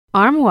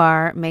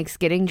Armoire makes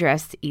getting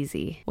dressed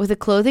easy. With a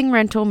clothing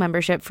rental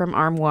membership from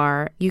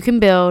Armoire, you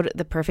can build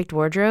the perfect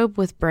wardrobe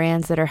with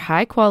brands that are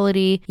high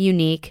quality,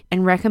 unique,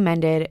 and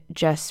recommended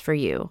just for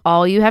you.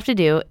 All you have to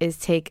do is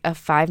take a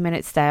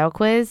 5-minute style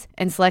quiz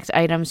and select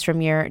items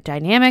from your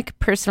dynamic,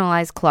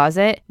 personalized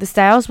closet. The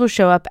styles will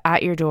show up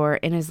at your door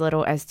in as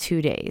little as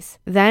 2 days.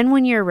 Then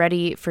when you're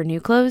ready for new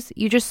clothes,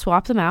 you just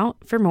swap them out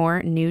for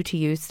more new to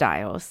you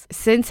styles.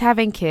 Since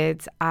having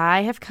kids,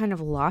 I have kind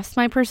of lost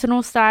my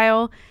personal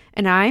style,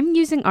 and I'm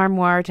using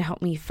Armoire to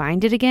help me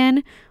find it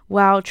again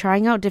while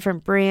trying out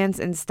different brands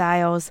and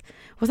styles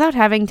without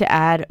having to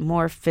add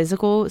more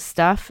physical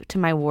stuff to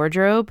my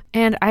wardrobe.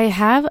 And I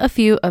have a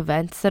few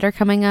events that are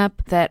coming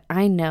up that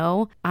I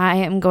know I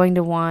am going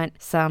to want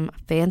some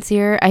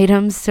fancier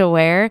items to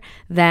wear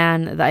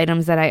than the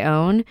items that I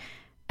own.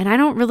 And I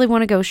don't really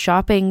want to go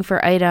shopping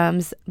for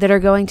items that are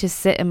going to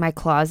sit in my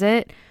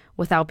closet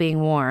without being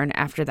worn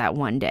after that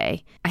one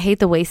day. I hate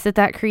the waste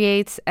that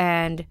creates,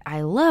 and I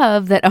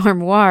love that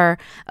Armoire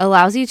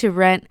allows you to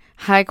rent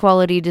high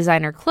quality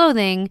designer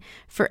clothing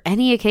for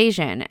any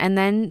occasion and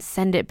then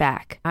send it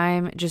back.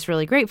 I'm just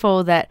really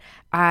grateful that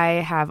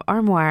I have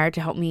Armoire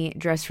to help me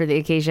dress for the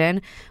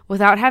occasion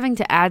without having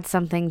to add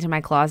something to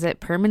my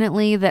closet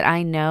permanently that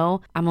I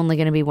know I'm only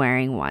going to be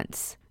wearing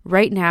once.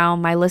 Right now,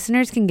 my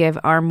listeners can give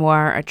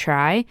Armoire a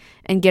try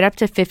and get up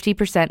to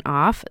 50%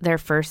 off their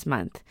first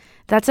month.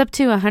 That's up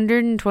to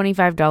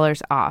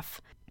 $125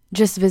 off.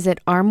 Just visit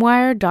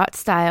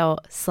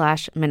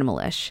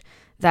armoire.style/minimalish.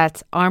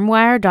 That's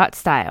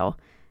armoire.style,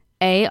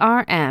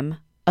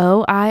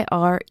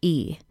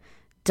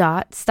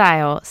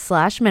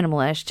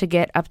 ARMOIRE.style/minimalish to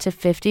get up to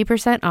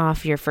 50%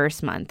 off your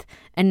first month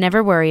and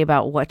never worry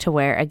about what to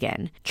wear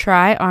again.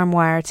 Try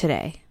Armoire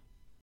today.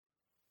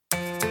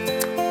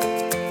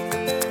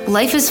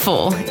 Life is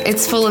full.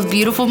 It's full of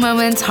beautiful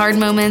moments, hard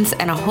moments,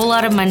 and a whole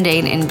lot of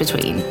mundane in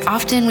between.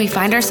 Often we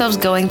find ourselves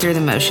going through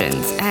the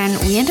motions, and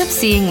we end up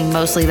seeing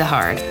mostly the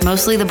hard,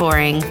 mostly the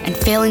boring, and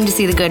failing to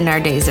see the good in our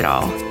days at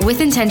all.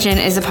 With Intention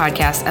is a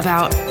podcast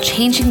about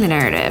changing the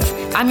narrative.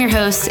 I'm your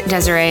host,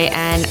 Desiree,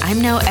 and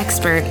I'm no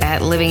expert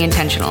at living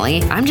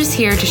intentionally. I'm just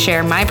here to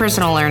share my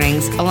personal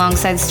learnings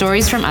alongside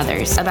stories from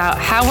others about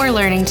how we're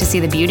learning to see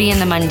the beauty in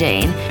the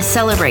mundane,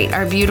 celebrate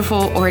our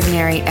beautiful,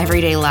 ordinary,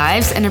 everyday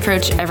lives, and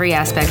approach every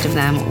aspect of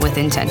them with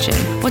intention.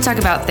 We'll talk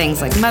about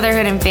things like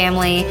motherhood and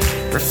family,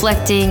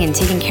 reflecting and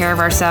taking care of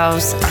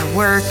ourselves, our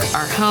work,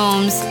 our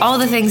homes, all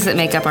the things that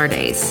make up our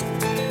days.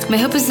 My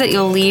hope is that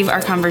you'll leave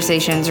our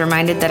conversations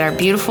reminded that our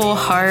beautiful,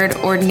 hard,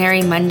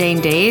 ordinary,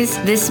 mundane days,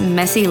 this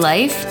messy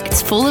life,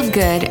 it's full of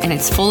good and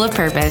it's full of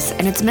purpose,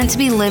 and it's meant to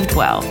be lived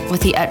well with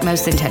the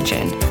utmost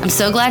intention. I'm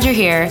so glad you're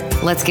here.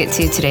 Let's get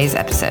to today's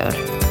episode.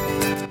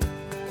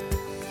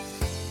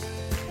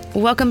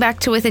 Welcome back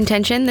to With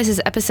Intention. This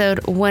is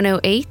episode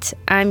 108.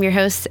 I'm your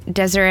host,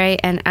 Desiree,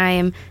 and I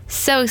am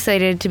so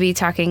excited to be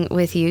talking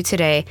with you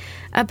today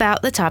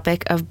about the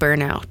topic of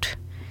burnout.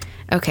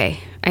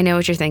 Okay, I know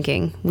what you're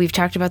thinking. We've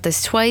talked about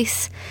this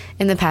twice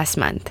in the past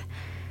month.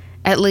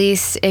 At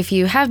least if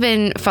you have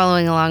been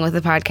following along with the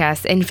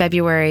podcast, in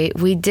February,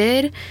 we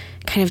did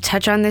kind of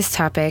touch on this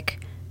topic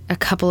a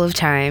couple of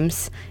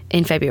times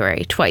in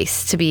February,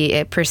 twice to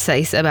be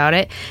precise about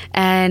it.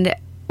 And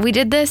we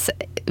did this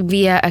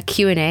via a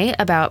Q&A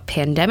about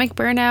pandemic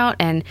burnout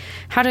and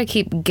how to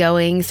keep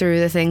going through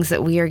the things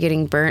that we are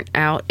getting burnt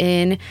out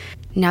in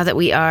now that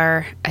we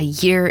are a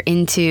year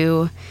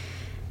into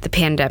the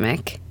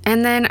pandemic.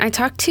 And then I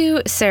talked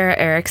to Sarah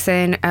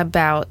Erickson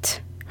about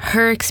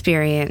her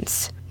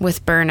experience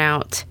with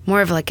burnout,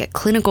 more of like a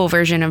clinical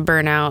version of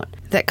burnout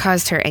that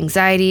caused her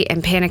anxiety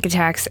and panic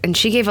attacks. And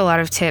she gave a lot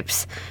of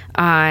tips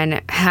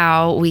on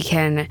how we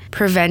can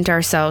prevent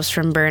ourselves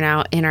from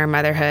burnout in our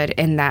motherhood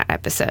in that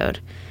episode.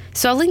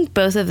 So I'll link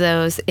both of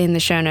those in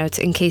the show notes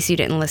in case you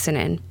didn't listen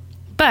in.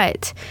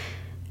 But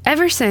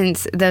ever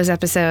since those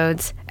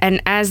episodes, and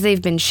as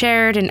they've been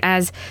shared, and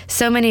as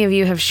so many of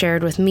you have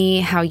shared with me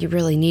how you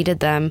really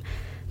needed them,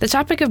 the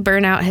topic of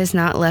burnout has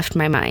not left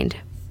my mind.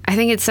 I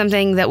think it's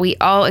something that we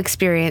all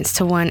experience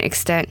to one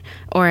extent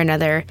or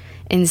another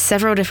in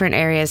several different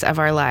areas of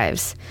our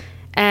lives.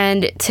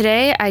 And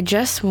today I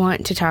just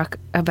want to talk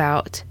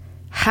about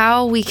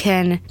how we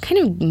can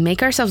kind of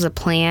make ourselves a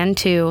plan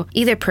to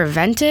either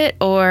prevent it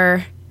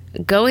or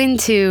go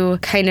into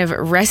kind of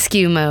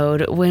rescue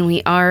mode when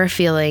we are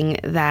feeling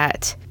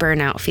that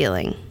burnout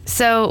feeling.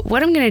 So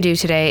what I'm going to do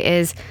today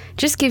is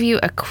just give you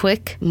a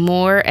quick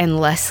more and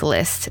less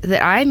list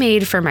that I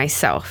made for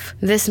myself.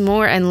 This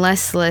more and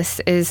less list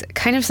is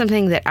kind of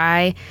something that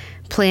I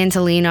plan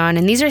to lean on,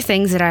 and these are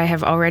things that I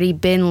have already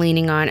been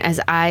leaning on as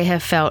I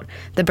have felt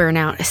the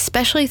burnout,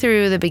 especially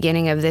through the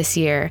beginning of this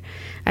year.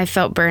 I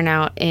felt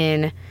burnout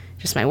in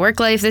just my work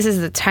life. This is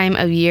the time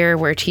of year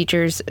where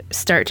teachers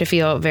start to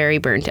feel very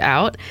burnt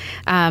out.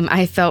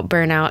 I felt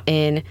burnout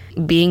in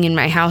being in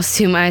my house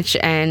too much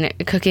and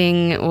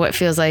cooking what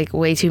feels like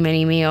way too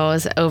many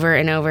meals over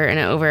and over and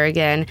over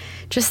again.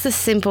 Just the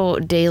simple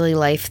daily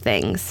life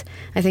things.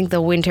 I think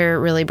the winter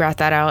really brought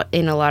that out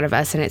in a lot of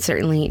us, and it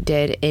certainly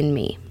did in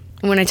me.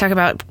 When I talk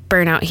about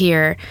burnout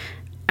here,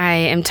 I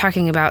am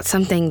talking about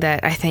something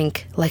that I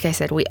think, like I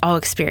said, we all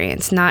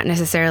experience, not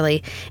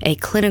necessarily a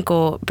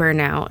clinical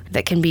burnout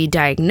that can be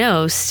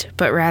diagnosed,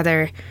 but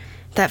rather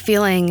that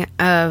feeling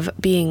of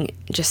being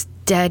just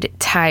dead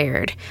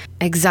tired,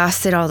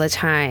 exhausted all the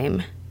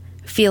time,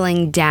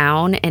 feeling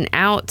down and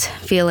out,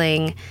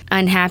 feeling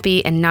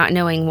unhappy and not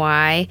knowing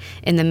why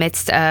in the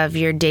midst of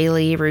your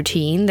daily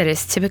routine that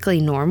is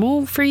typically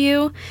normal for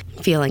you,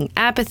 feeling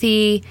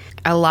apathy,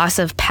 a loss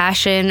of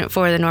passion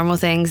for the normal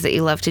things that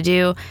you love to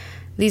do.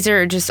 These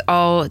are just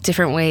all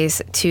different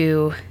ways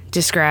to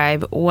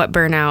describe what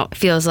burnout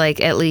feels like,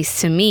 at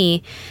least to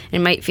me. It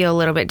might feel a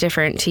little bit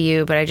different to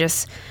you, but I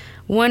just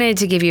wanted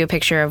to give you a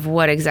picture of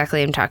what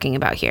exactly I'm talking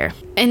about here.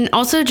 And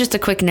also just a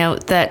quick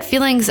note that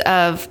feelings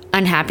of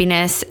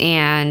unhappiness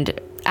and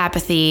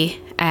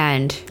apathy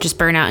and just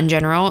burnout in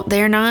general,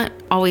 they're not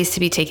always to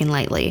be taken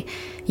lightly.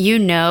 You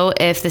know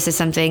if this is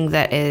something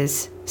that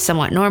is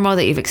somewhat normal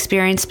that you've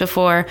experienced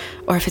before,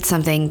 or if it's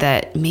something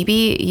that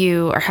maybe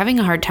you are having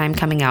a hard time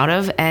coming out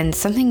of and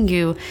something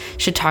you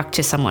should talk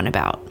to someone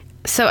about.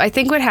 So I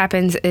think what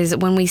happens is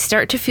when we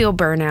start to feel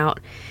burnout,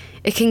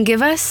 it can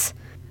give us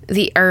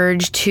the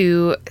urge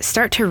to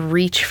start to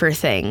reach for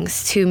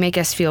things to make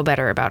us feel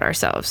better about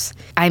ourselves.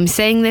 I'm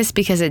saying this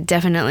because it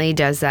definitely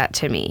does that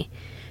to me.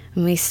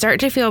 When we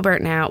start to feel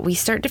burnt out, we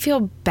start to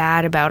feel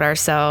bad about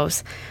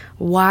ourselves.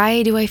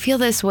 Why do I feel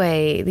this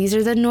way? These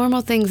are the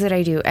normal things that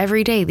I do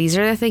every day. These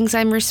are the things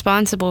I'm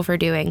responsible for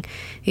doing.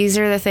 These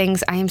are the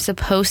things I am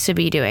supposed to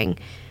be doing.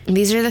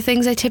 These are the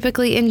things I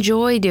typically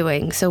enjoy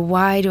doing. So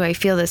why do I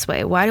feel this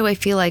way? Why do I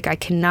feel like I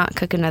cannot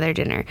cook another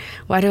dinner?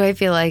 Why do I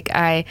feel like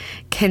I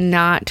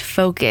cannot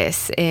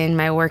focus in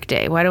my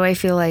workday? Why do I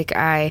feel like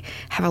I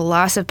have a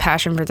loss of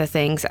passion for the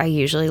things I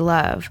usually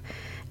love?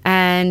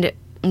 And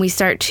we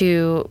start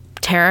to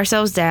tear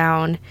ourselves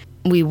down.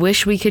 We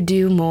wish we could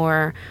do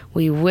more.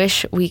 We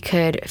wish we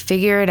could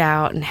figure it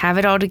out and have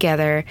it all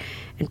together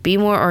and be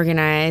more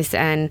organized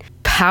and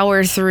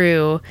power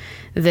through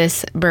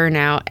this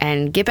burnout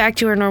and get back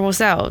to our normal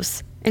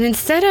selves. And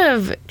instead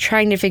of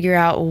trying to figure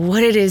out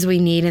what it is we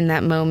need in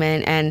that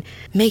moment and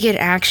make an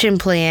action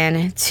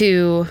plan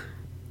to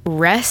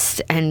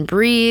rest and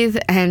breathe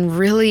and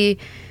really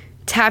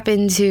tap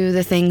into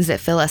the things that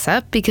fill us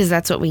up, because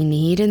that's what we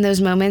need in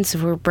those moments.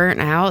 If we're burnt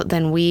out,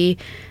 then we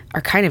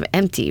are kind of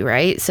empty,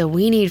 right? So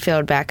we need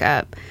filled back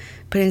up.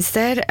 But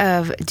instead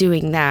of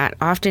doing that,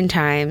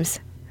 oftentimes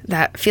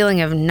that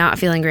feeling of not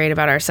feeling great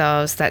about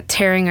ourselves, that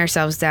tearing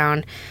ourselves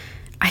down,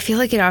 I feel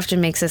like it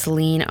often makes us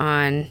lean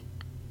on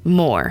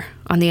more,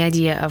 on the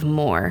idea of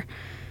more.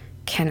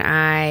 Can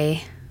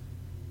I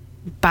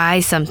buy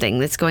something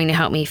that's going to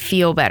help me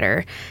feel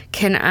better?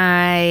 Can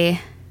I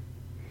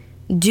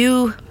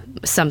do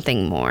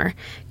something more?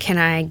 Can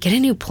I get a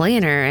new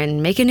planner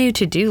and make a new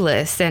to-do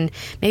list? And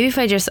maybe if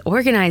I just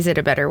organize it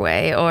a better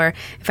way, or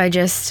if I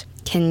just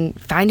can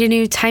find a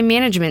new time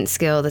management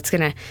skill that's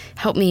going to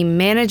help me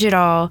manage it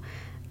all,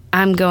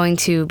 I'm going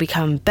to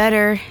become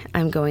better.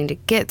 I'm going to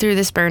get through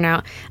this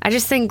burnout. I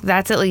just think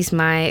that's at least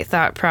my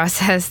thought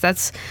process.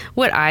 That's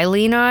what I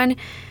lean on,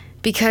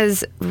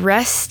 because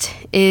rest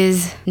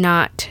is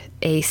not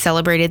a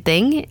celebrated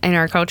thing in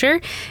our culture.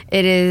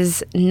 It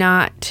is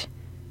not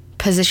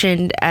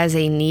positioned as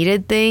a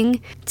needed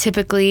thing.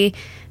 Typically,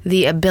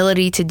 the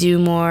ability to do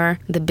more,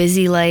 the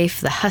busy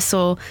life, the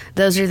hustle,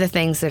 those are the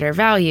things that are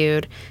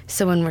valued.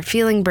 So when we're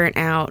feeling burnt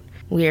out,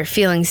 we are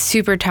feeling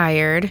super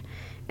tired,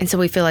 and so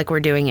we feel like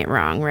we're doing it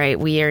wrong, right?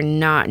 We are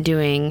not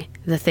doing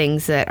the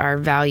things that are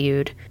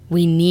valued.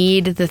 We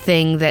need the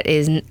thing that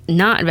is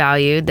not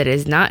valued, that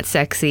is not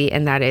sexy,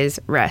 and that is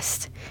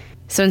rest.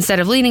 So instead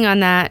of leaning on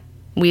that,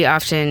 we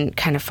often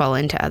kind of fall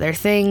into other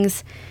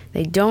things.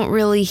 They don't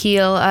really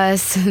heal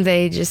us.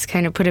 They just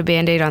kind of put a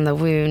Band-Aid on the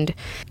wound.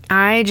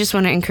 I just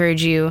want to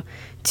encourage you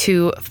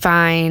to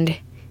find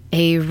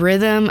a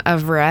rhythm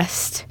of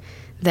rest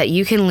that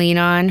you can lean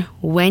on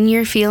when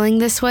you're feeling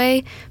this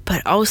way,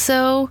 but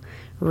also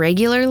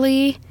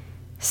regularly,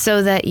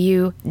 so that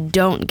you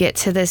don't get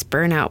to this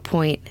burnout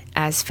point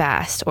as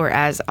fast or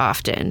as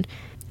often.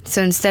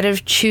 So instead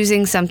of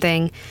choosing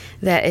something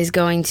that is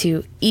going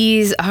to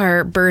ease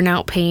our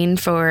burnout pain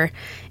for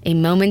a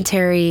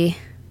momentary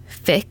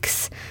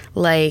fix,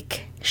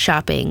 like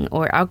shopping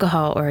or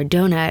alcohol or a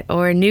donut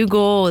or a new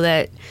goal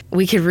that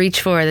we could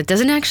reach for that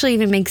doesn't actually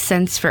even make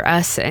sense for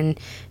us and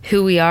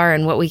who we are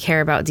and what we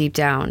care about deep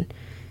down.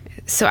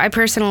 So I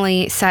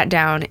personally sat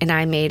down and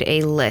I made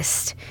a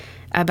list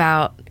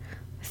about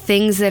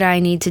things that I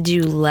need to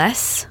do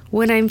less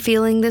when I'm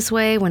feeling this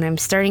way, when I'm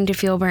starting to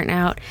feel burnt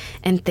out,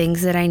 and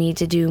things that I need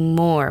to do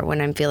more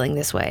when I'm feeling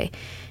this way.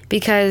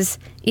 Because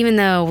even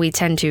though we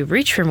tend to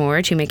reach for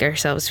more to make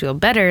ourselves feel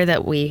better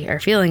that we are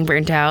feeling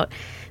burnt out,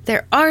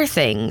 there are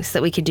things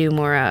that we could do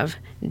more of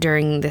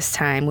during this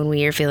time when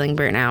we are feeling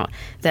burnt out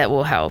that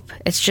will help.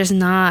 It's just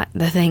not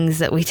the things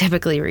that we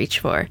typically reach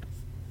for.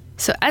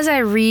 So as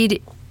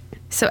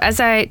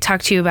I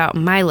talk to you about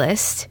my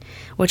list,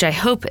 which I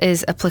hope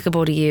is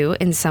applicable to you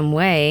in some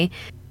way,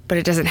 but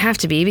it doesn't have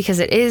to be because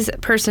it is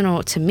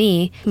personal to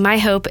me. My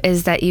hope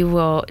is that you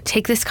will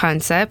take this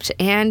concept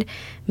and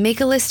make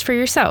a list for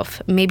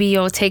yourself. Maybe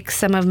you'll take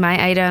some of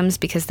my items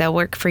because they'll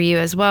work for you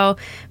as well,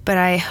 but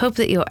I hope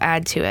that you'll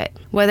add to it.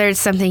 Whether it's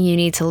something you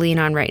need to lean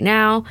on right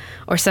now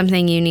or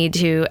something you need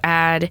to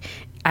add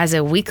as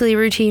a weekly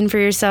routine for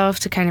yourself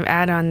to kind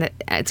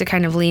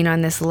of lean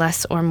on this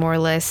less or more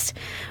list,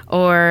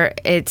 or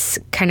it's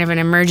kind of an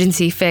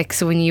emergency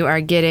fix when you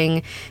are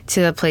getting to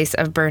the place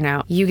of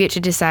burnout. You get to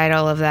decide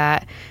all of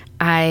that.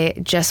 I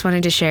just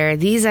wanted to share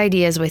these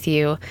ideas with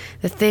you,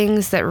 the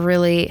things that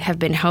really have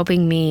been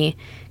helping me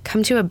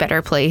come to a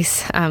better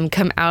place,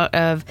 come out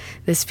of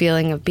this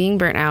feeling of being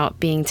burnt out,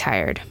 being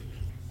tired.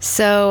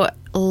 So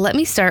let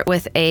me start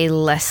with a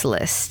less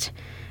list.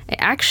 I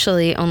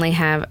actually only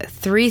have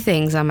 3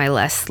 things on my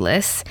less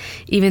list,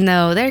 even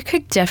though there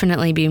could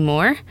definitely be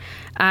more.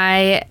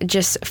 I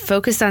just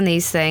focused on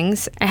these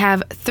things. I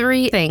have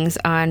 3 things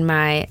on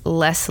my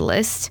less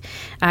list.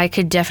 I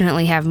could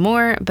definitely have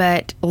more,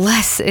 but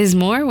less is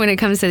more when it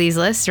comes to these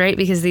lists, right?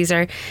 Because these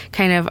are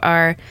kind of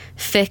our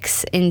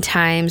fix in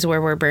times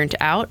where we're burnt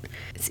out.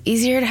 It's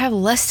easier to have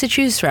less to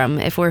choose from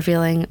if we're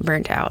feeling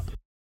burnt out.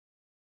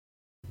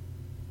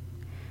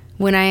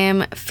 When I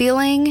am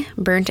feeling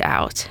burnt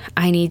out,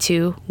 I need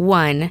to,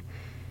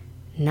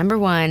 number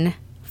one,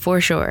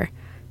 for sure,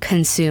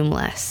 consume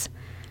less.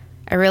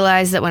 I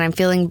realize that when I'm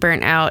feeling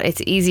burnt out,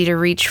 it's easy to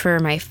reach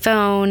for my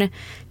phone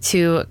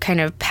to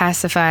kind of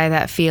pacify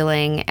that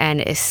feeling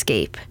and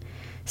escape.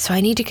 So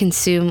I need to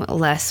consume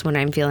less when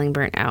I'm feeling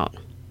burnt out.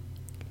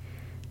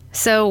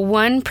 So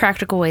one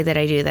practical way that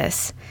I do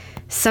this,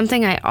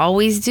 something I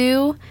always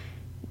do,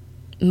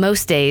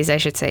 most days, I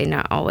should say,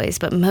 not always,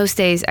 but most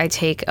days I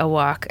take a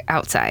walk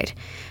outside.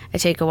 I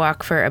take a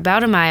walk for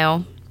about a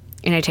mile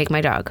and I take my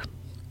dog.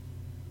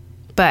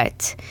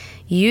 But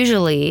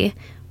usually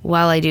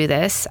while I do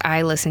this,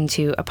 I listen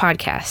to a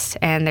podcast,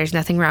 and there's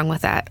nothing wrong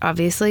with that.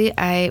 Obviously,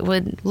 I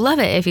would love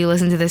it if you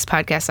listen to this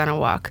podcast on a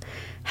walk.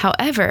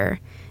 However,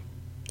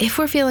 if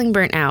we're feeling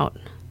burnt out,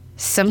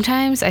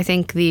 sometimes I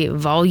think the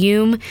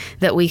volume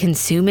that we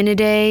consume in a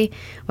day,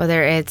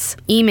 whether it's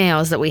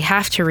emails that we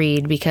have to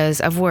read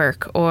because of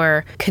work,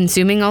 or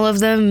consuming all of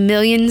the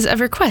millions of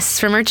requests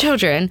from our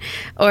children,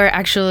 or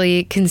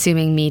actually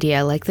consuming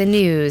media like the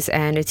news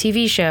and a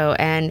TV show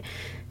and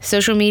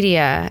social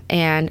media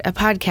and a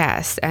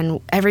podcast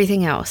and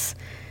everything else,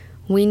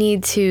 we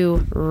need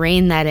to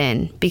rein that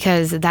in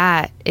because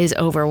that is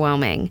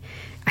overwhelming.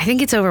 I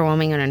think it's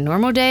overwhelming on a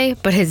normal day,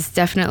 but it's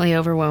definitely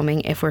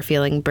overwhelming if we're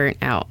feeling burnt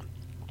out.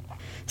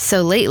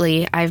 So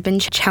lately, I've been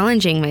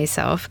challenging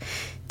myself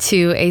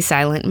to a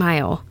silent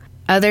mile.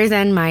 Other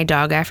than my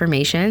dog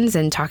affirmations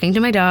and talking to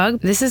my dog,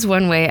 this is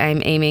one way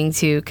I'm aiming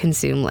to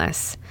consume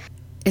less.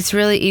 It's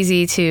really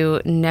easy to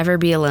never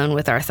be alone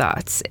with our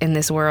thoughts in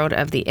this world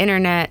of the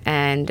internet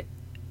and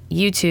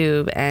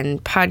YouTube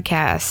and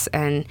podcasts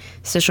and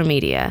social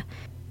media.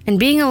 And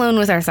being alone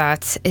with our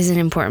thoughts is an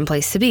important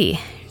place to be.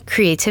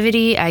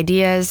 Creativity,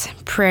 ideas,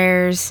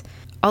 prayers,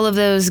 all of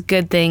those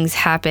good things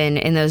happen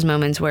in those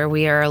moments where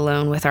we are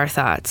alone with our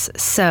thoughts.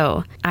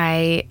 So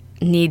I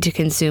need to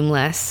consume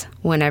less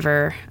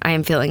whenever I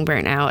am feeling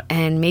burnt out,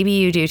 and maybe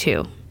you do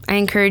too. I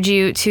encourage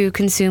you to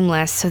consume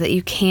less so that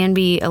you can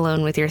be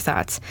alone with your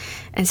thoughts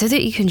and so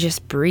that you can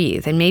just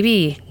breathe and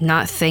maybe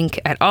not think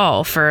at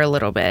all for a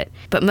little bit.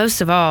 But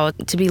most of all,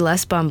 to be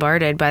less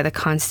bombarded by the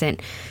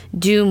constant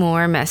do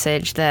more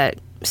message that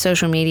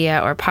social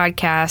media or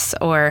podcasts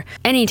or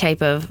any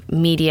type of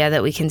media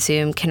that we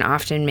consume can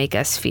often make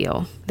us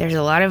feel. There's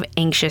a lot of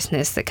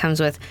anxiousness that comes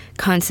with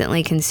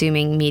constantly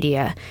consuming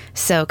media.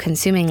 So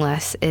consuming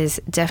less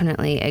is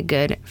definitely a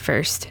good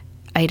first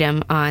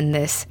item on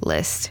this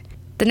list.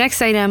 The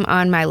next item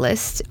on my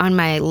list, on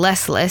my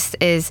less list,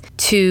 is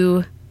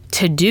to-do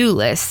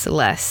list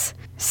less.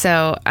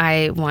 So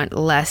I want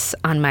less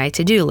on my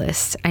to-do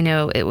list. I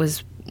know it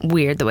was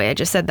weird the way I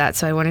just said that,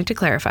 so I wanted to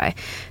clarify.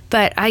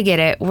 But I get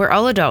it. We're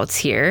all adults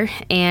here,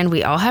 and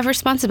we all have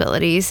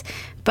responsibilities.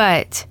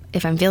 But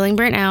if I'm feeling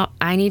burnt out,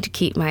 I need to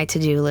keep my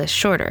to-do list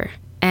shorter.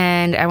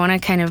 And I want to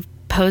kind of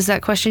pose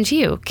that question to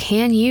you.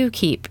 Can you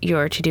keep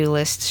your to-do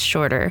list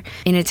shorter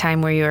in a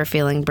time where you are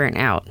feeling burnt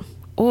out?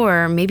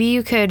 Or maybe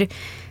you could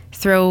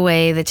throw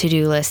away the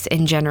to-do list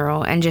in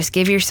general and just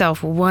give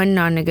yourself one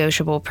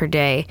non-negotiable per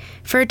day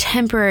for a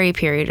temporary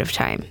period of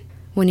time.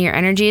 When your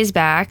energy is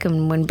back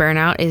and when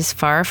burnout is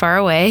far, far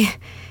away,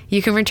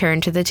 you can return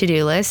to the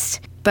to-do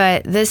list.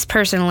 But this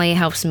personally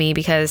helps me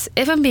because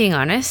if I'm being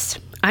honest,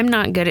 I'm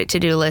not good at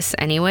to-do lists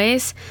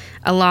anyways.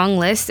 A long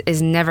list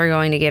is never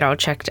going to get all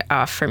checked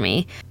off for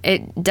me.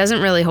 It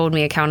doesn't really hold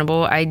me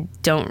accountable. I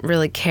don't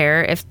really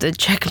care if the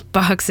check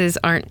boxes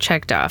aren't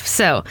checked off.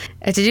 So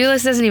a to-do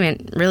list doesn't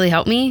even really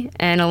help me,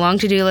 and a long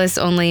to-do list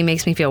only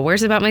makes me feel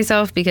worse about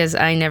myself because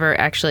I never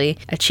actually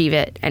achieve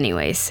it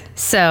anyways.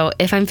 So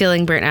if I'm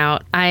feeling burnt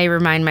out, I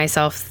remind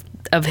myself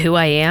of who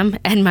I am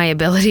and my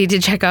ability to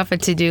check off a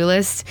to-do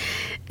list.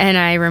 And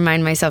I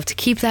remind myself to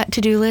keep that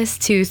to-do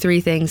list to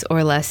 3 things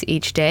or less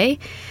each day.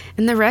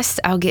 And the rest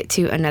I'll get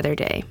to another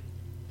day.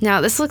 Now,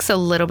 this looks a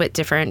little bit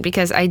different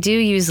because I do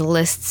use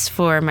lists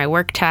for my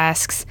work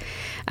tasks.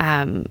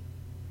 I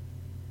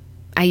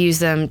use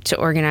them to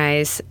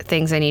organize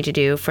things I need to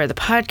do for the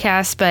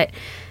podcast, but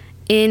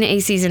in a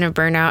season of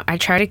burnout, I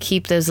try to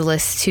keep those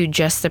lists to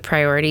just the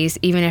priorities,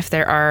 even if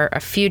there are a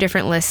few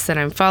different lists that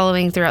I'm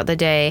following throughout the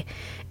day.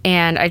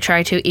 And I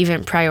try to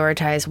even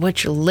prioritize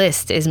which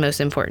list is most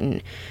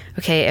important.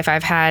 Okay, if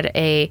I've had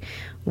a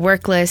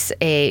work list,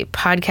 a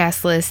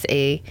podcast list,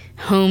 a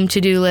home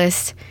to-do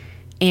list,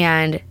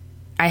 and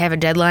I have a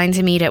deadline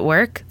to meet at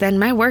work, then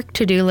my work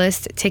to-do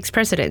list takes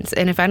precedence.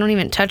 And if I don't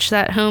even touch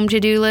that home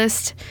to-do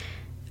list,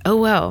 oh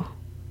well,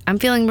 I'm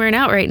feeling burnt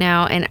out right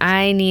now, and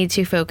I need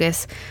to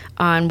focus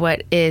on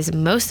what is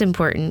most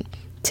important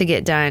to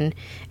get done,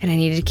 and I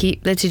need to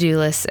keep the to-do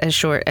list as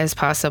short as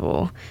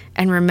possible.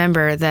 And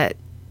remember that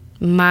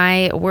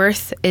my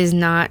worth is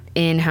not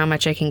in how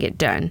much I can get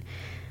done.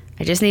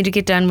 I just need to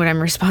get done what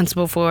I'm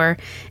responsible for,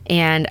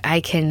 and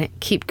I can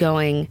keep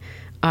going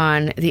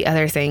on the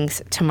other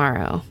things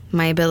tomorrow.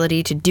 My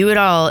ability to do it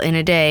all in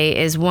a day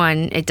is,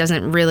 one, it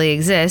doesn't really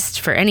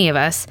exist for any of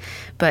us,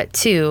 but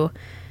two,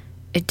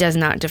 it does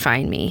not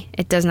define me.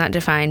 It does not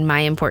define my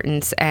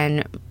importance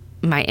and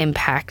my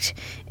impact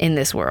in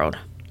this world.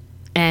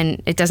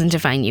 And it doesn't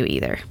define you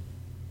either.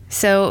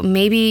 So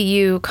maybe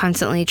you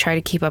constantly try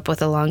to keep up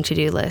with a long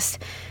to-do list.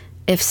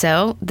 If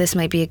so, this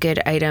might be a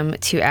good item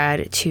to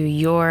add to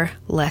your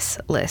less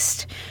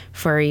list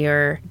for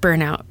your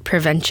burnout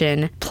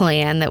prevention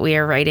plan that we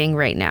are writing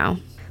right now.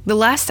 The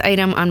last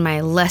item on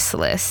my less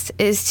list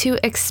is to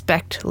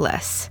expect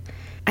less.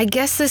 I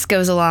guess this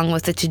goes along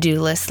with the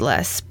to-do list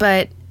less,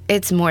 but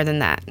it's more than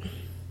that.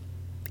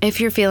 If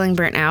you're feeling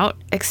burnt out,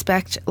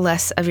 expect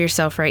less of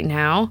yourself right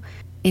now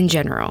in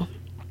general.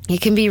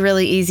 It can be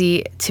really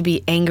easy to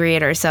be angry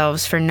at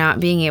ourselves for not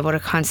being able to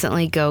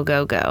constantly go,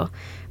 go, go.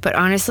 But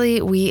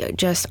honestly, we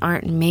just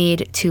aren't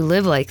made to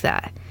live like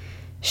that.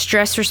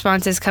 Stress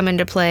responses come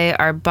into play.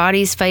 Our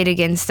bodies fight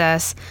against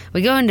us.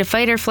 We go into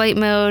fight or flight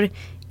mode,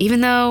 even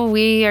though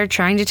we are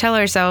trying to tell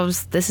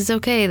ourselves, this is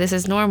okay, this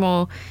is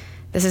normal,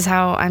 this is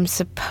how I'm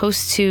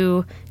supposed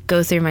to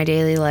go through my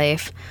daily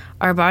life.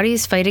 Our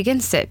bodies fight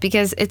against it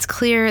because it's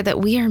clear that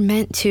we are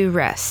meant to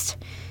rest.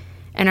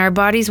 And our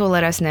bodies will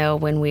let us know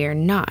when we are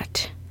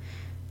not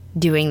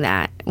doing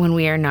that, when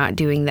we are not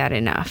doing that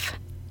enough.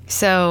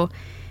 So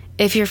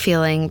if you're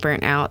feeling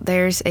burnt out,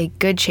 there's a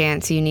good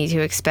chance you need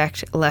to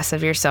expect less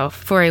of yourself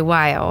for a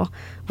while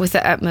with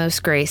the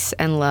utmost grace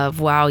and love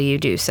while you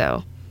do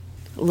so.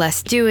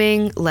 Less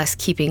doing, less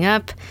keeping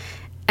up.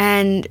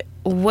 And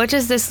what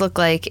does this look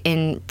like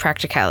in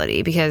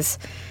practicality? Because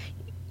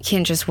you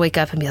can't just wake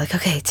up and be like,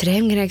 okay, today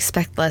I'm going to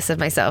expect less of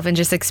myself and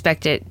just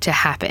expect it to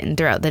happen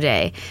throughout the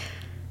day.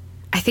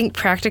 I think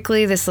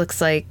practically this looks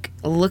like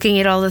looking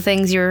at all the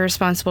things you're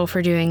responsible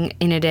for doing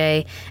in a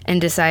day and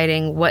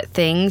deciding what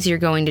things you're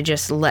going to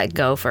just let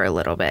go for a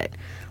little bit.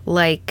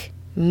 Like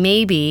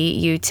maybe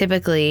you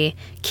typically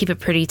keep a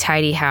pretty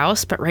tidy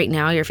house, but right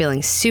now you're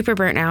feeling super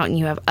burnt out and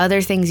you have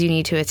other things you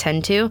need to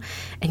attend to,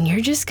 and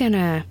you're just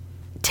gonna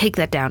take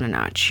that down a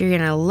notch. You're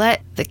gonna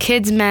let the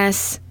kids'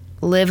 mess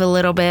live a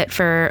little bit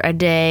for a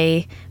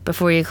day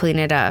before you clean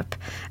it up.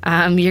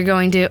 You're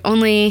going to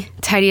only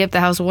tidy up the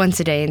house once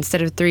a day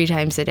instead of 3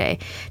 times a day.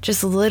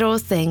 Just little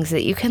things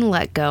that you can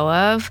let go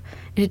of.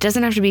 And it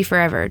doesn't have to be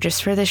forever,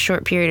 just for this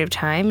short period of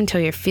time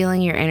until you're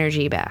feeling your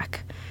energy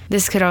back.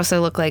 This could also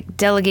look like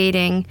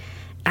delegating,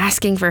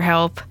 asking for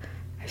help.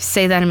 I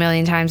say that a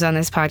million times on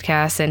this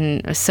podcast,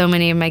 and so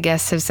many of my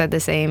guests have said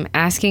the same.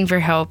 Asking for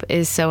help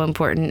is so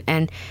important,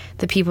 and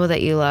the people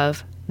that you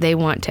love, they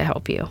want to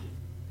help you.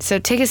 So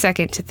take a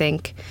second to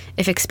think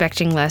if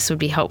expecting less would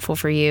be helpful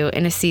for you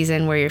in a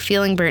season where you're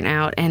feeling burnt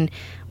out and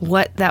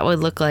what that would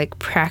look like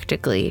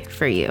practically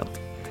for you.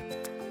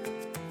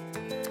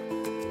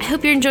 I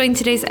hope you're enjoying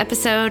today's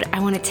episode.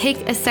 I want to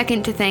take a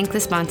second to thank the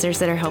sponsors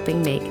that are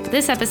helping make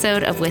this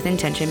episode of With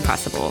Intention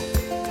possible.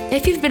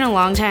 If you've been a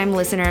longtime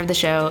listener of the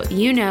show,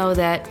 you know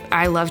that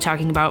I love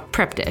talking about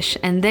Prep Dish,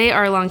 and they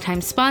are a longtime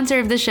sponsor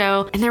of the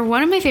show, and they're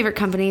one of my favorite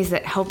companies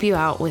that help you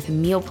out with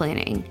meal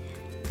planning.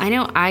 I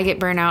know I get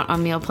burnt out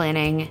on meal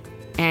planning,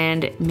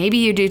 and maybe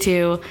you do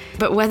too,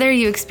 but whether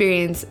you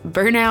experience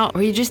burnout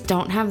or you just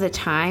don't have the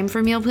time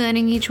for meal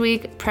planning each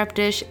week, Prep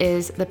Dish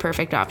is the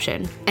perfect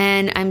option.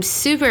 And I'm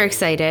super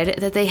excited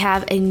that they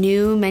have a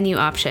new menu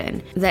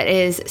option that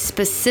is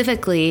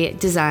specifically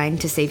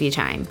designed to save you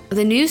time.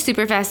 The new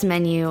Superfast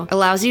menu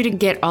allows you to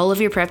get all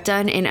of your prep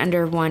done in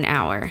under 1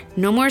 hour.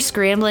 No more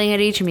scrambling at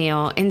each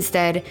meal.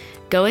 Instead,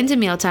 go into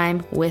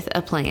mealtime with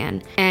a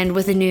plan. And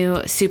with the new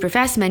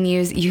Superfast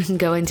menus, you can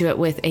go into it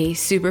with a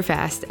super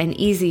fast and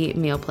easy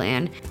meal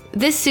plan.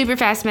 This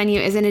Superfast menu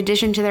is in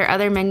addition to their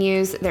other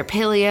menus, their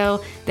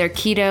paleo, their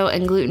keto,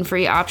 and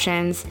gluten-free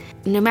options.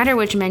 No matter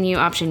which menu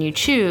option you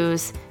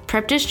choose,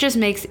 Prep Dish just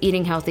makes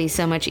eating healthy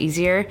so much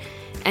easier,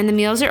 and the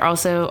meals are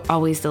also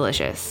always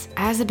delicious.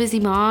 As a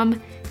busy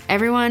mom,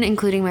 everyone,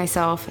 including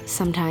myself,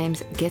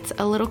 sometimes gets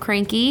a little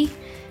cranky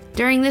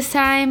during this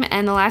time,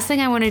 and the last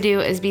thing I want to do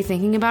is be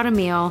thinking about a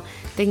meal,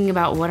 thinking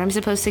about what I'm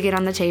supposed to get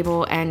on the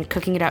table, and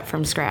cooking it up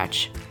from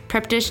scratch.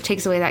 Prep Dish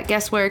takes away that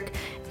guesswork,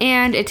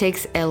 and it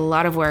takes a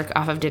lot of work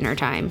off of dinner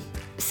time.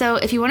 So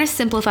if you want to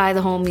simplify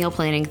the whole meal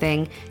planning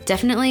thing,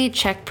 definitely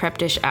check Prep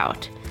Dish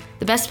out.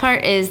 The best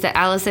part is that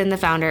Allison, the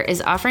founder,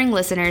 is offering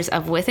listeners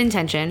of With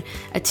Intention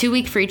a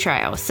 2-week free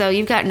trial, so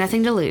you've got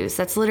nothing to lose.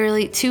 That's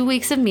literally 2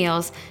 weeks of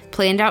meals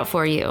planned out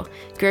for you,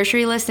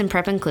 grocery list and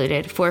prep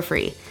included, for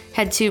free.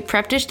 Head to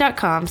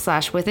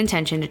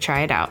prepdish.com/withintention to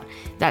try it out.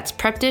 That's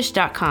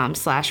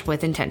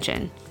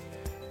prepdish.com/withintention.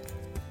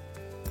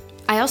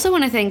 I also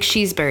want to thank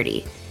She's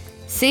Birdie.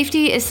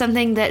 Safety is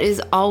something that is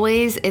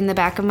always in the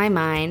back of my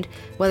mind,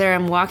 whether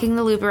I'm walking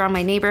the loop around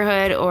my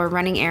neighborhood or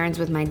running errands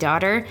with my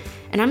daughter,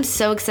 and I'm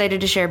so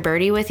excited to share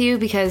Birdie with you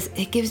because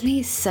it gives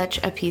me such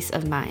a peace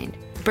of mind.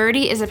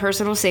 Birdie is a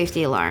personal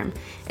safety alarm.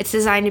 It's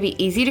designed to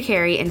be easy to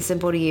carry and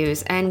simple to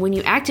use, and when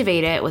you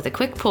activate it with a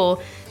quick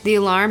pull, the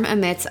alarm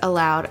emits a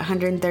loud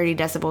 130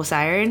 decibel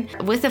siren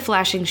with a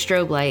flashing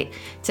strobe light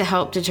to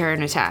help deter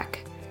an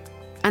attack.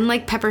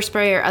 Unlike pepper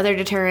spray or other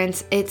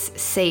deterrents, it's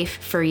safe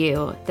for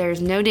you.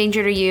 There's no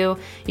danger to you.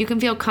 You can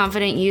feel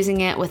confident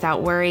using it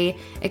without worry.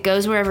 It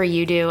goes wherever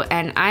you do,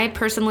 and I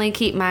personally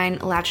keep mine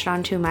latched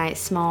onto my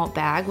small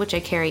bag, which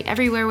I carry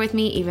everywhere with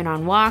me, even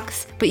on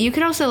walks. But you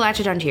can also latch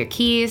it onto your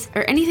keys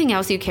or anything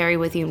else you carry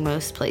with you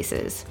most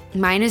places.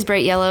 Mine is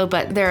bright yellow,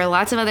 but there are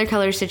lots of other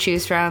colors to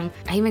choose from.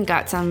 I even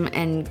got some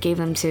and gave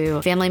them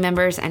to family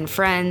members and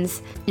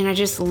friends, and I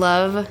just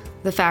love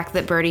the fact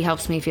that Birdie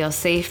helps me feel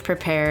safe,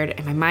 prepared,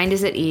 and my mind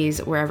is at ease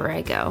wherever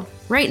I go.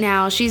 Right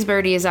now, She's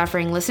Birdie is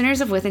offering listeners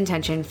of With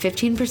Intention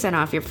 15%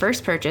 off your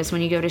first purchase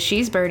when you go to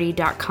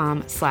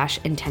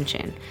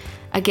shesbirdie.com/intention.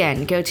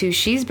 Again, go to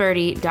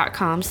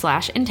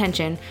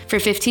shesbirdie.com/intention for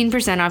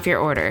 15% off your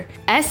order.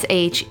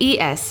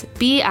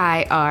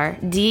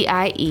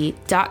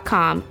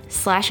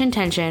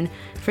 shesbirdie.com/intention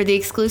for the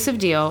exclusive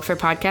deal for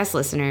podcast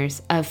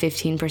listeners of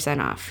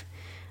 15% off.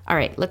 All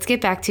right, let's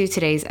get back to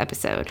today's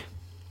episode.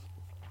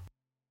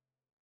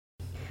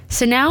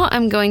 So now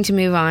I'm going to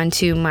move on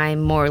to my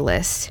more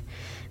list.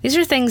 These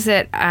are things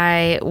that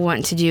I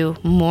want to do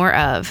more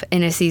of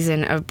in a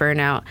season of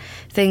burnout,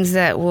 things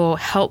that will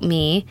help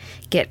me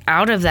get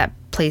out of that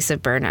place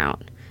of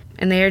burnout.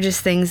 And they are just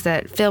things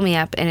that fill me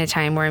up in a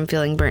time where I'm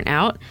feeling burnt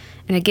out.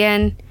 And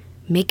again,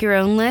 make your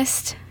own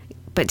list,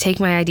 but take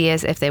my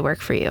ideas if they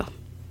work for you.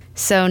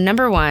 So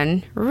number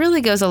one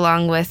really goes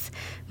along with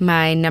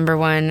my number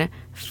one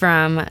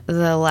from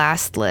the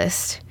last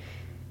list,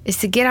 is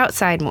to get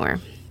outside more.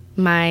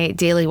 My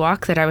daily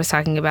walk that I was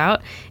talking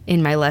about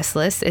in my less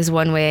list is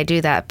one way I do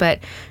that, but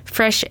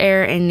fresh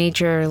air and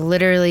nature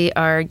literally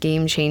are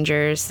game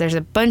changers. There's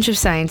a bunch of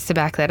science to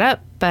back that up,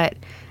 but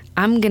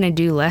I'm going to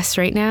do less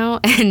right now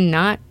and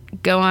not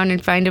go on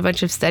and find a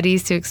bunch of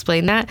studies to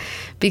explain that,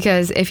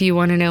 because if you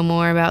want to know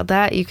more about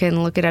that, you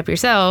can look it up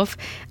yourself.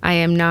 I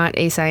am not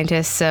a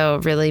scientist,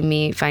 so really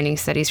me finding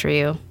studies for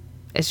you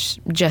is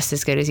just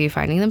as good as you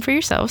finding them for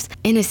yourselves.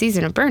 In a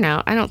season of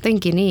burnout, I don't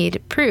think you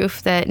need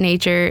proof that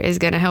nature is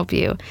going to help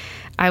you.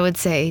 I would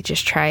say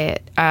just try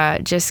it.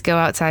 Just go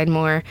outside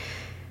more.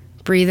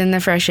 Breathe in the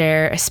fresh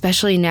air,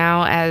 especially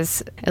now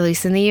as, at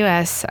least in the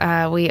U.S.,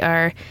 we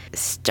are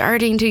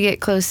starting to get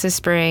close to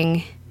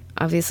spring.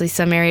 Obviously,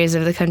 some areas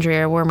of the country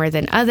are warmer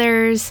than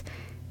others.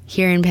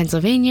 Here in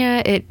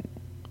Pennsylvania, it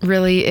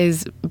really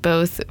is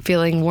both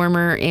feeling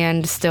warmer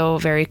and still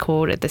very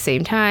cold at the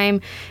same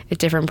time at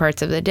different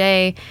parts of the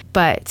day.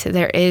 But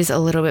there is a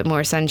little bit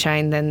more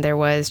sunshine than there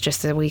was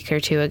just a week or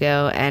two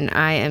ago, and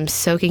I am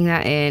soaking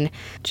that in,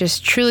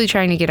 just truly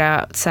trying to get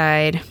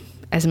outside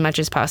as much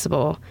as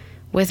possible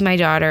with my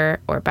daughter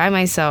or by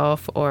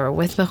myself or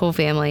with the whole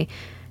family.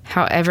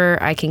 However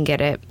I can get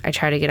it, I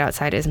try to get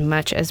outside as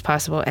much as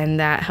possible, and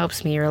that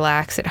helps me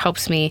relax. It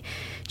helps me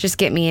just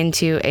get me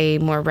into a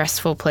more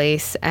restful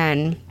place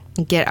and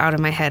get out of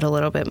my head a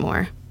little bit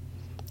more.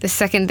 The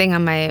second thing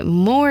on my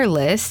more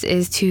list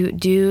is to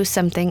do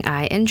something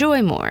I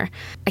enjoy more.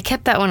 I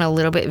kept that one a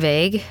little bit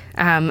vague,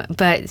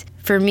 but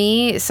for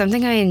me,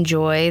 something I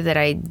enjoy that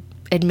I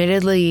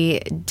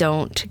admittedly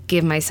don't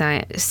give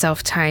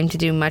myself time to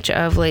do much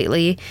of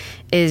lately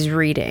is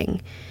reading.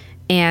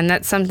 And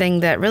that's something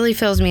that really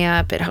fills me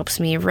up. It helps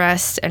me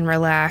rest and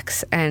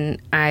relax,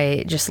 and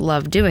I just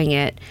love doing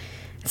it.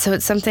 So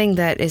it's something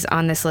that is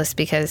on this list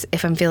because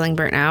if I'm feeling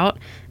burnt out,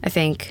 I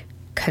think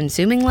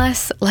consuming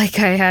less, like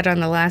I had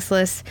on the last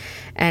list,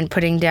 and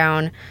putting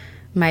down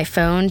my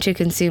phone to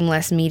consume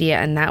less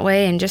media in that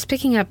way, and just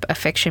picking up a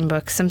fiction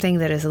book, something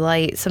that is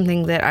light,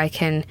 something that I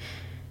can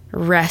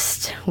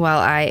rest while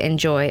I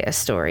enjoy a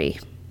story.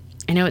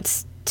 I know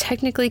it's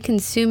technically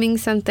consuming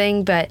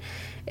something, but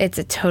it's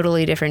a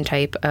totally different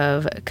type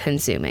of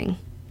consuming.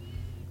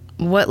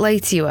 What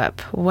lights you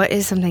up? What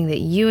is something that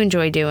you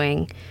enjoy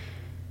doing?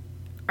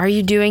 Are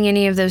you doing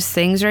any of those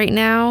things right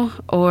now?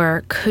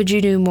 Or could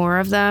you do more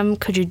of them?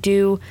 Could you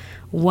do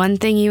one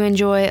thing you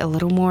enjoy a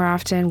little more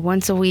often,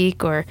 once a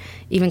week, or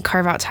even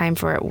carve out time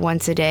for it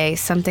once a day,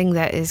 something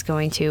that is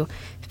going to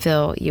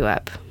fill you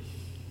up?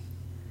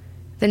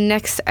 The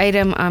next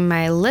item on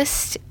my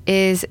list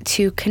is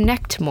to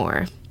connect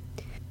more.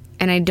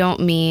 And I don't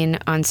mean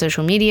on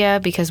social media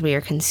because we are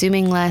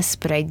consuming less,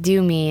 but I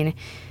do mean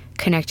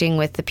connecting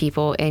with the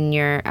people in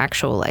your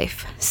actual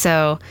life.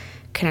 So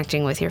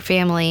connecting with your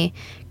family,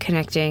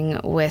 connecting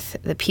with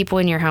the people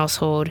in your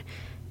household,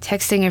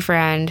 texting a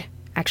friend,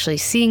 actually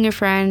seeing a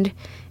friend,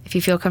 if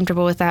you feel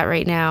comfortable with that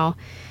right now.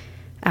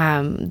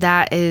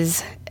 That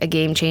is a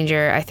game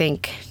changer. I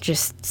think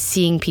just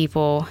seeing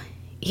people,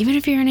 even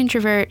if you're an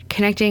introvert,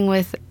 connecting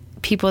with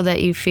people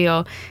that you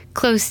feel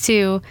close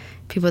to,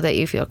 people that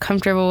you feel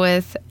comfortable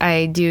with,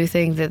 I do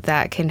think that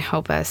that can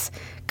help us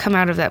come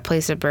out of that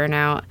place of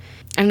burnout.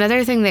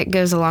 Another thing that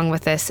goes along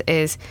with this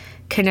is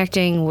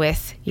connecting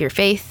with your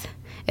faith.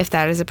 If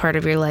that is a part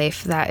of your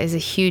life, that is a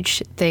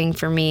huge thing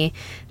for me,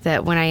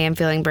 that when I am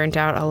feeling burnt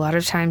out, a lot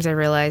of times I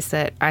realize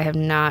that I have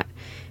not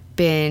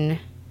been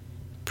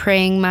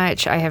praying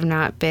much. I have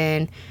not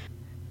been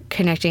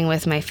connecting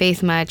with my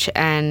faith much,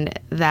 and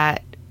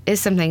that is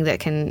something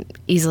that can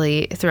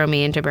easily throw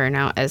me into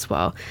burnout as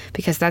well,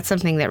 because that's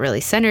something that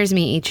really centers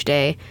me each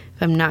day.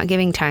 If I'm not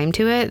giving time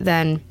to it,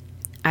 then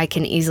I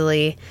can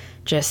easily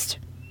just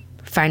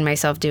find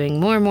myself doing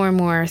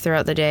more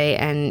throughout the day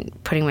and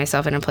putting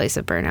myself in a place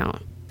of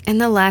burnout. And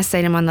the last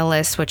item on the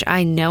list, which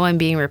I know I'm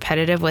being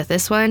repetitive with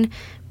this one,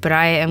 but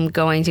I am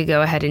going to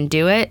go ahead and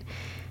do it,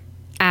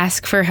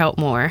 ask for help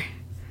more.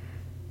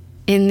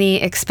 In the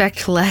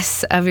expect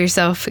less of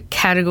yourself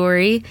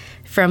category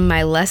from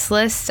my less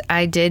list,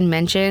 I did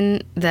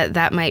mention that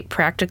that might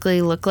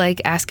practically look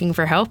like asking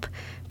for help.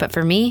 But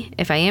for me,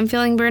 if I am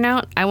feeling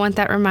burnout, I want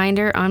that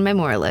reminder on my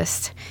more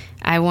list.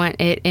 I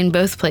want it in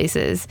both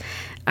places.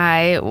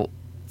 I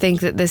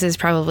think that this is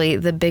probably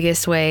the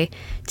biggest way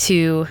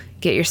to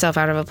get yourself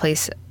out of a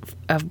place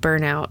of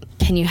burnout.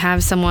 Can you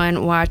have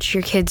someone watch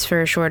your kids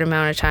for a short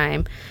amount of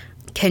time?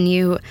 Can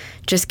you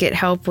just get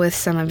help with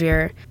some of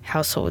your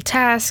household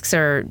tasks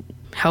or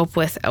help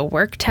with a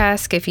work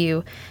task if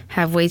you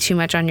have way too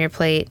much on your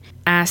plate?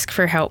 Ask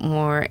for help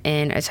more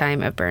in a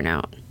time of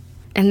burnout.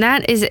 And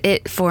that is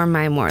it for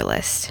my more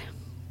list.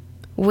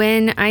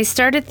 When I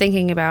started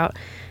thinking about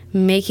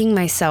making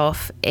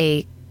myself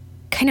a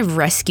kind of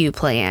rescue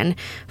plan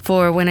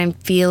for when I'm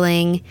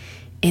feeling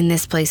in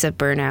this place of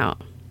burnout,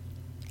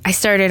 I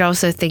started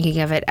also thinking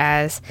of it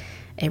as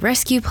a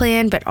rescue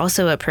plan, but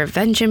also a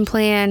prevention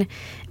plan.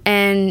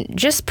 And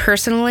just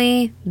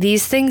personally,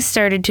 these things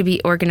started to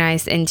be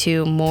organized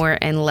into more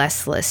and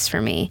less lists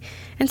for me.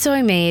 And so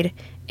I made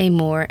a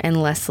more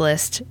and less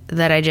list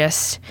that I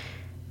just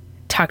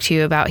talked to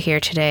you about here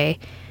today.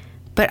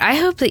 But I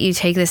hope that you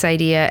take this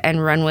idea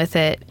and run with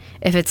it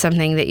if it's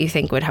something that you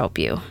think would help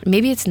you.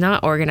 Maybe it's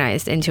not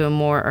organized into a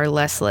more or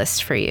less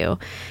list for you.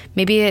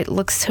 Maybe it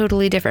looks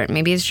totally different.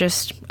 Maybe it's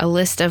just a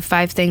list of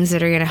 5 things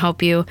that are going to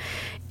help you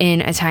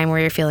in a time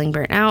where you're feeling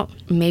burnt out.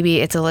 Maybe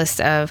it's a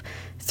list of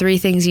 3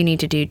 things you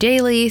need to do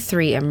daily,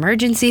 3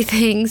 emergency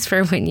things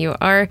for when you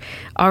are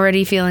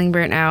already feeling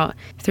burnt out,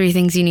 3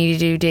 things you need to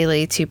do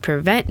daily to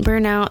prevent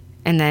burnout,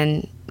 and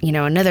then,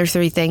 another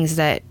 3 things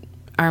that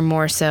are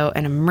more so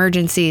an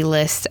emergency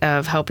list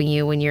of helping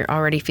you when you're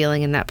already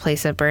feeling in that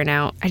place of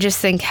burnout. I just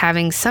think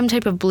having some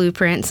type of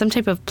blueprint, some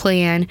type of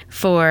plan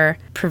for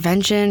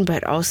prevention,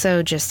 but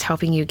also just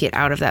helping you get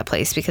out of that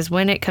place. Because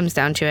when it comes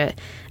down to it,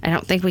 I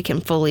don't think we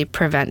can fully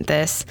prevent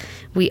this.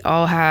 We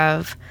all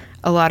have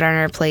a lot on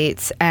our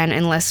plates, and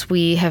unless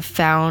we have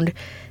found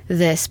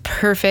this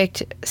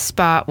perfect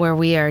spot where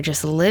we are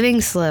just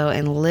living slow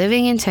and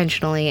living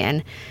intentionally,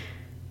 and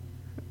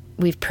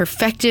we've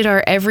perfected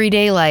our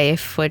everyday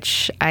life,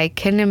 which I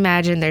can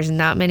imagine there's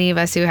not many of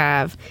us who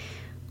have,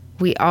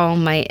 we all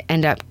might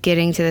end up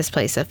getting to this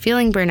place of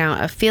feeling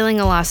burnout, of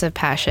feeling a loss of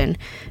passion,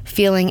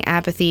 feeling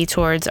apathy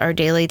towards our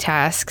daily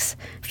tasks,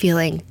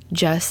 feeling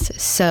just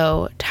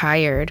so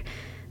tired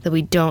that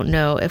we don't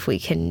know if we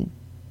can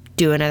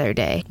do another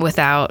day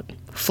without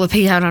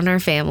flipping out on our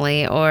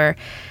family or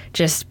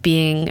just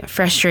being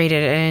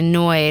frustrated and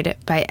annoyed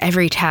by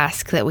every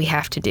task that we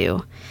have to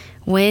do.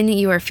 When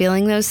you are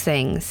feeling those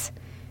things,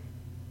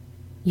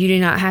 you do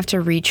not have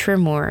to reach for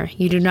more.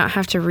 You do not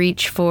have to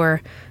reach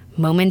for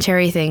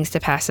momentary things to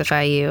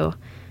pacify you.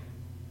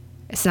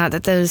 It's not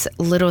that those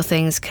little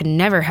things can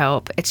never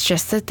help. It's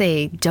just that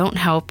they don't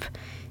help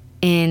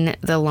in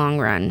the long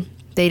run.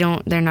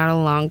 They're not a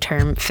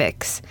long-term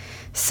fix.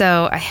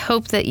 So I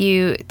hope that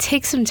you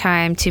take some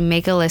time to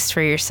make a list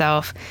for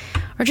yourself,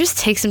 or just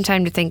take some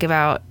time to think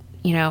about,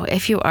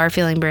 if you are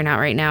feeling burnout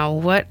right now,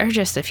 what are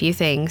just a few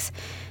things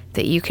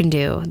that you can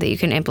do, that you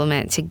can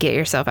implement to get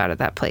yourself out of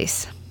that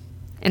place.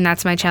 And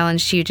that's my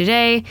challenge to you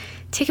today.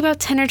 Take about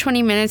 10 or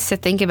 20 minutes to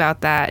think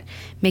about that.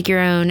 Make your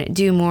own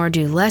do more,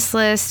 do less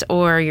list,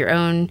 or your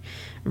own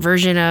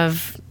version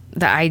of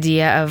the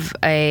idea of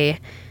a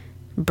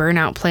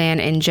burnout plan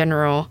in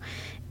general.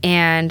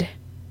 And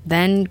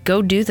then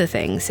go do the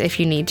things if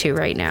you need to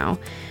right now.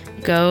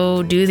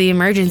 Go do the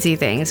emergency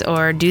things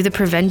or do the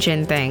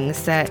prevention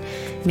things that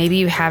maybe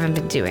you haven't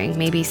been doing.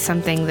 Maybe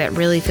something that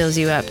really fills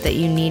you up that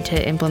you need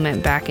to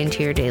implement back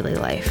into your daily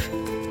life.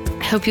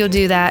 I hope you'll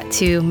do that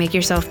to make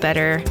yourself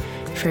better,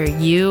 for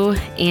you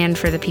and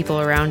for the people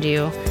around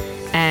you,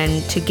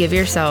 and to give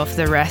yourself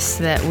the rest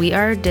that we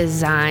are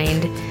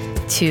designed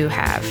to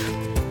have.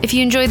 If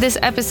you enjoyed this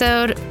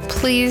episode,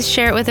 please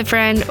share it with a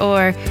friend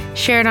or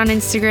share it on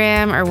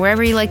Instagram or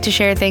wherever you like to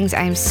share things.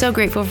 I am so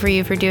grateful for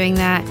you for doing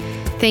that.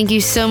 Thank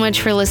you so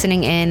much for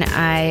listening in.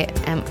 I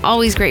am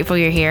always grateful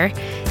you're here,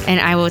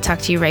 and I will talk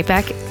to you right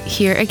back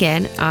here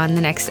again on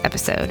the next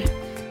episode.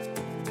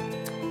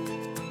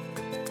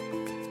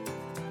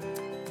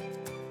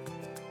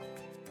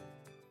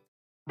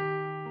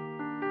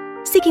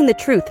 Seeking the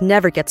truth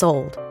never gets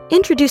old.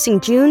 Introducing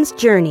June's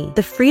Journey,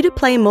 the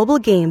free-to-play mobile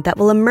game that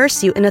will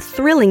immerse you in a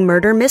thrilling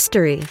murder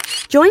mystery.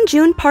 Join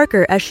June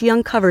Parker as she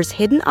uncovers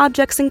hidden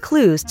objects and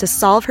clues to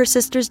solve her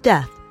sister's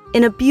death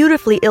in a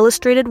beautifully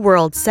illustrated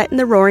world set in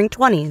the Roaring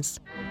 '20s.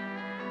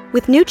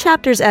 With new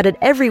chapters added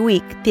every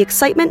week, the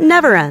excitement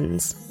never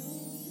ends.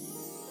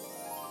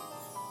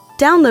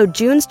 Download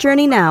June's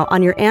Journey now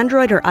on your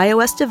Android or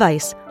iOS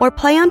device, or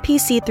play on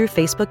PC through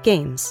Facebook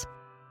Games.